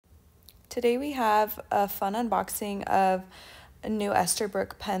Today we have a fun unboxing of a new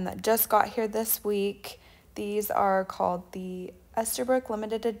Esterbrook pen that just got here this week. These are called the Esterbrook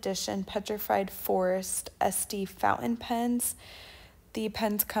Limited Edition Petrified Forest Estie fountain pens. The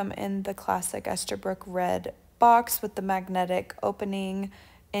pens come in the classic Esterbrook red box with the magnetic opening.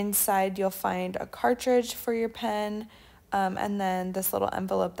 Inside you'll find a cartridge for your pen, and then this little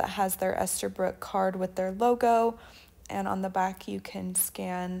envelope that has their Esterbrook card with their logo. And on the back you can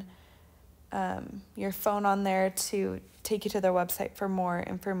scan your phone on there to take you to their website for more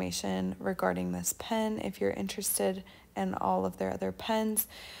information regarding this pen if you're interested in all of their other pens.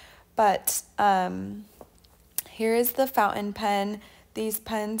 But here is the fountain pen. These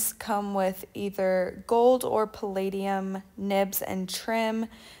pens come with either gold or palladium nibs and trim.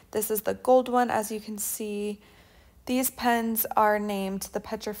 This is the gold one, as you can see. These pens are named the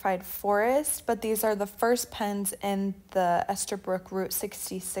Petrified Forest, but these are the first pens in the Esterbrook Route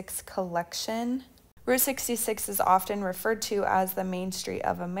 66 collection. Route 66 is often referred to as the Main Street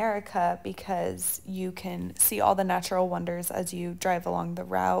of America because you can see all the natural wonders as you drive along the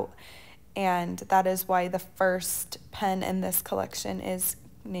route, and that is why the first pen in this collection is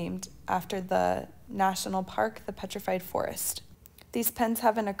named after the national park, the Petrified Forest. These pens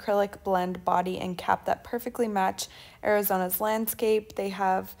have an acrylic blend body and cap that perfectly match Arizona's landscape.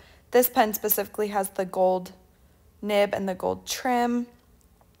 This pen specifically has the gold nib and the gold trim.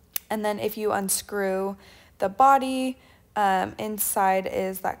 And then if you unscrew the body, inside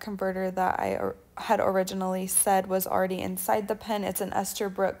is that converter that I had originally said was already inside the pen. It's an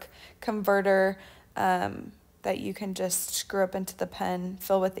Esterbrook converter that you can just screw up into the pen,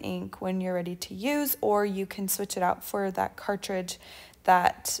 fill with ink when you're ready to use, or you can switch it out for that cartridge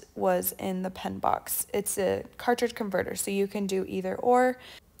that was in the pen box. It's a cartridge converter, so you can do either or.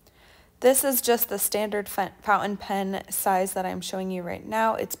 This is just the standard fountain pen size that I'm showing you right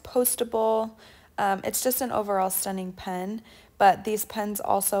now. It's postable. It's just an overall stunning pen, but these pens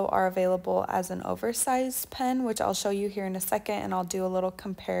also are available as an oversized pen, which I'll show you here in a second, and I'll do a little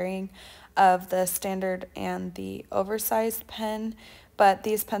comparing of the standard and the oversized pen. But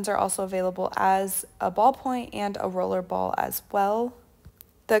these pens are also available as a ballpoint and a rollerball as well.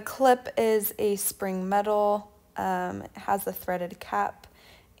 The clip is a spring metal. It has a threaded cap,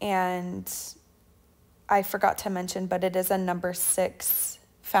 and I forgot to mention, but it is a number 6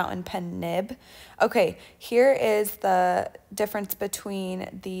 fountain pen nib. Okay, here is the difference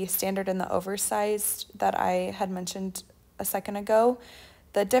between the standard and the oversized that I had mentioned a second ago.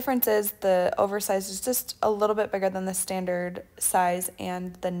 The difference is the oversized is just a little bit bigger than the standard size,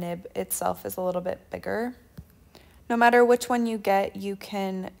 and the nib itself is a little bit bigger. No matter which one you get, you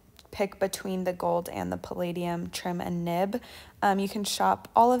can pick between the gold and the palladium trim and nib. You can shop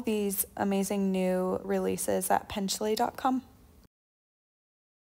all of these amazing new releases at penchile.com.